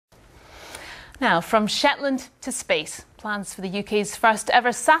Now, from Shetland to space, plans for the UK's first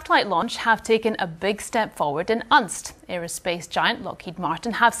ever satellite launch have taken a big step forward in Unst. Aerospace giant Lockheed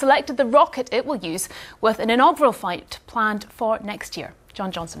Martin have selected the rocket it will use, with an inaugural flight planned for next year.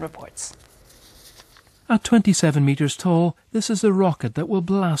 John Johnson reports. At 27 metres tall, this is the rocket that will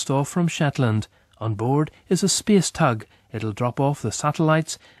blast off from Shetland. On board is a space tug. It'll drop off the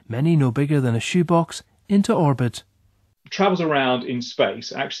satellites, many no bigger than a shoebox, into orbit. It travels around in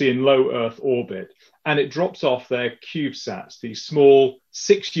space, actually in low Earth orbit, and it drops off their CubeSats, these small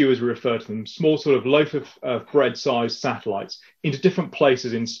 6U as we refer to them, small sort of loaf of bread sized satellites into different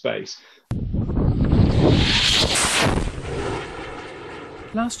places in space.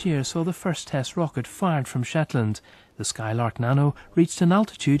 Last year saw the first test rocket fired from Shetland. The Skylark Nano reached an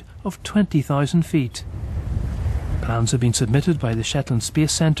altitude of 20,000 feet. Plans have been submitted by the Shetland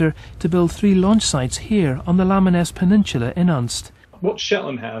Space Centre to build 3 launch sites here on the Lamaness Peninsula in Unst. What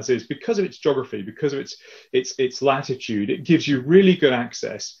Shetland has is, because of its geography, because of its latitude, it gives you really good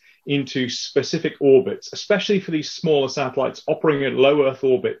access into specific orbits, especially for these smaller satellites operating at low Earth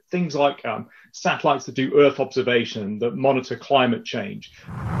orbit, things like satellites that do Earth observation, that monitor climate change.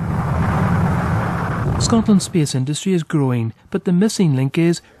 Scotland's space industry is growing, but the missing link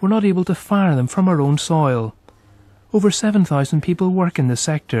is we're not able to fire them from our own soil. Over 7,000 people work in the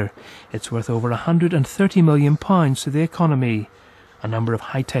sector. It's worth over £130 million to the economy. A number of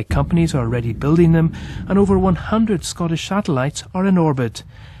high-tech companies are already building them, and over 100 Scottish satellites are in orbit.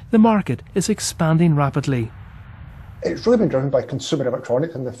 The market is expanding rapidly. It's really been driven by consumer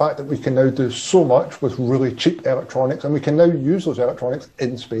electronics and the fact that we can now do so much with really cheap electronics, and we can now use those electronics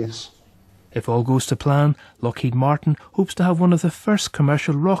in space. If all goes to plan, Lockheed Martin hopes to have one of the first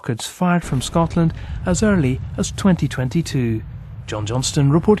commercial rockets fired from Scotland as early as 2022. John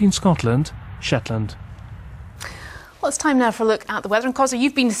Johnston reporting Scotland, Shetland. Well, it's time now for a look at the weather. And Cosser,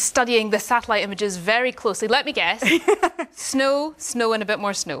 you've been studying the satellite images very closely. Let me guess. Snow, and a bit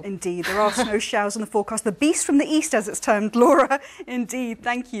more snow. Indeed, there are snow showers on the forecast. The beast from the east, as it's termed, Laura. Indeed,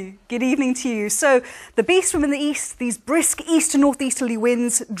 thank you. Good evening to you. So, the beast from in the east, these brisk east to northeasterly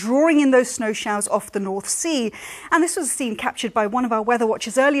winds drawing in those snow showers off the North Sea. And this was a scene captured by one of our weather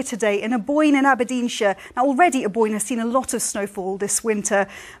watchers earlier today in Aboyne in Aberdeenshire. Now, already Aboyne has seen a lot of snowfall this winter.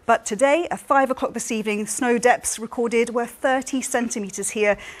 But today, at 5 o'clock this evening, snow depths recorded were 30 centimetres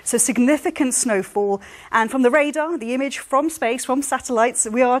here, so significant snowfall. And from the radar, the image from space, from satellites,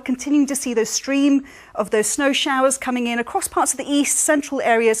 we are continuing to see those stream of those snow showers coming in across parts of the east, central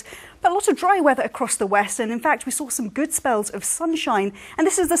areas, but a lot of dry weather across the west. And in fact, we saw some good spells of sunshine, and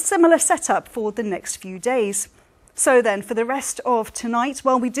this is a similar setup for the next few days. So then, for the rest of tonight,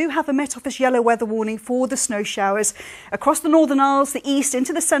 well, we do have a Met Office yellow weather warning for the snow showers across the Northern Isles, the east,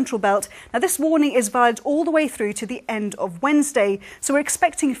 into the Central Belt. Now, this warning is valid all the way through to the end of Wednesday, so we're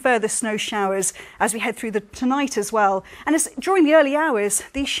expecting further snow showers as we head through tonight as well. And during the early hours,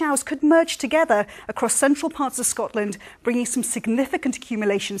 these showers could merge together across central parts of Scotland, bringing some significant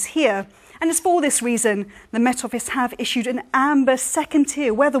accumulations here. And it's for this reason the Met Office have issued an amber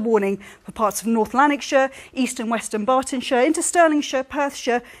second-tier weather warning for parts of North Lanarkshire, East and Western Bartonshire, into Stirlingshire,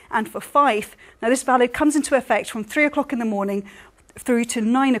 Perthshire and for Fife. Now, this valid comes into effect from 3 o'clock in the morning through to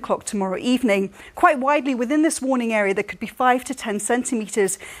 9 o'clock tomorrow evening. Quite widely within this warning area, there could be 5 to 10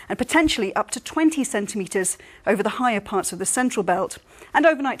 centimetres and potentially up to 20 centimetres over the higher parts of the Central Belt. And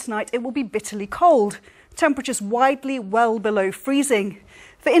overnight tonight, it will be bitterly cold. Temperatures widely well below freezing.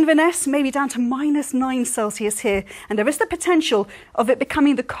 For Inverness, maybe down to -9 Celsius here, and there is the potential of it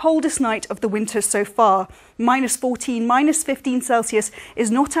becoming the coldest night of the winter so far. -14, -15 Celsius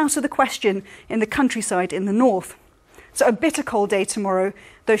is not out of the question in the countryside in the north. So a bitter cold day tomorrow,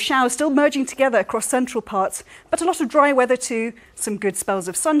 those showers still merging together across central parts, but a lot of dry weather too, some good spells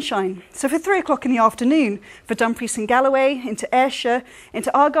of sunshine. So for 3 o'clock in the afternoon, for Dumfries and Galloway, into Ayrshire,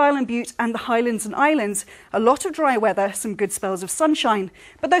 into Argyll and Bute and the Highlands and Islands, a lot of dry weather, some good spells of sunshine.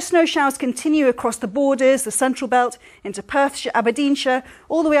 But those snow showers continue across the borders, the Central Belt, into Perthshire, Aberdeenshire,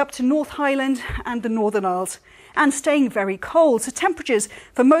 all the way up to North Highland and the Northern Isles. And staying very cold, so temperatures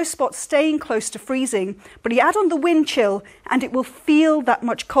for most spots staying close to freezing. But you add on the wind chill and it will feel that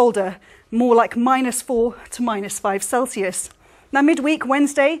much colder, more like -4 to -5 Celsius. Now, midweek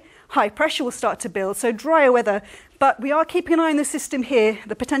Wednesday, high pressure will start to build, so drier weather, but we are keeping an eye on the system here,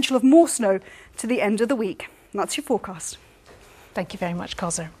 the potential of more snow to the end of the week. And that's your forecast. Thank you very much,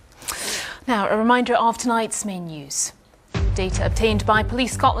 Cosser. Now, a reminder of tonight's main news. Data obtained by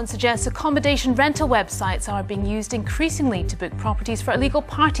Police Scotland suggests accommodation rental websites are being used increasingly to book properties for illegal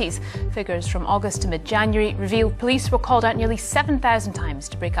parties. Figures from August to mid-January reveal police were called out nearly 7,000 times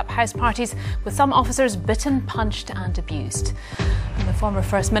to break up house parties, with some officers bitten, punched and abused. The former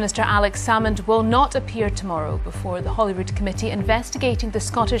First Minister Alex Salmond will not appear tomorrow before the Holyrood Committee investigating the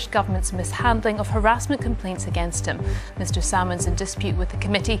Scottish Government's mishandling of harassment complaints against him. Mr Salmond's in dispute with the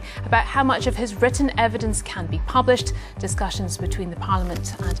committee about how much of his written evidence can be published. Discussions between the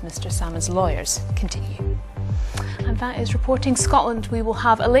Parliament and Mr Salmond's lawyers continue. And that is Reporting Scotland. We will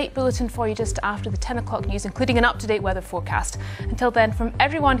have a late bulletin for you just after the 10 o'clock news, including an up-to-date weather forecast. Until then, from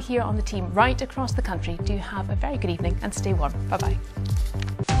everyone here on the team right across the country, do have a very good evening and stay warm. Bye-bye.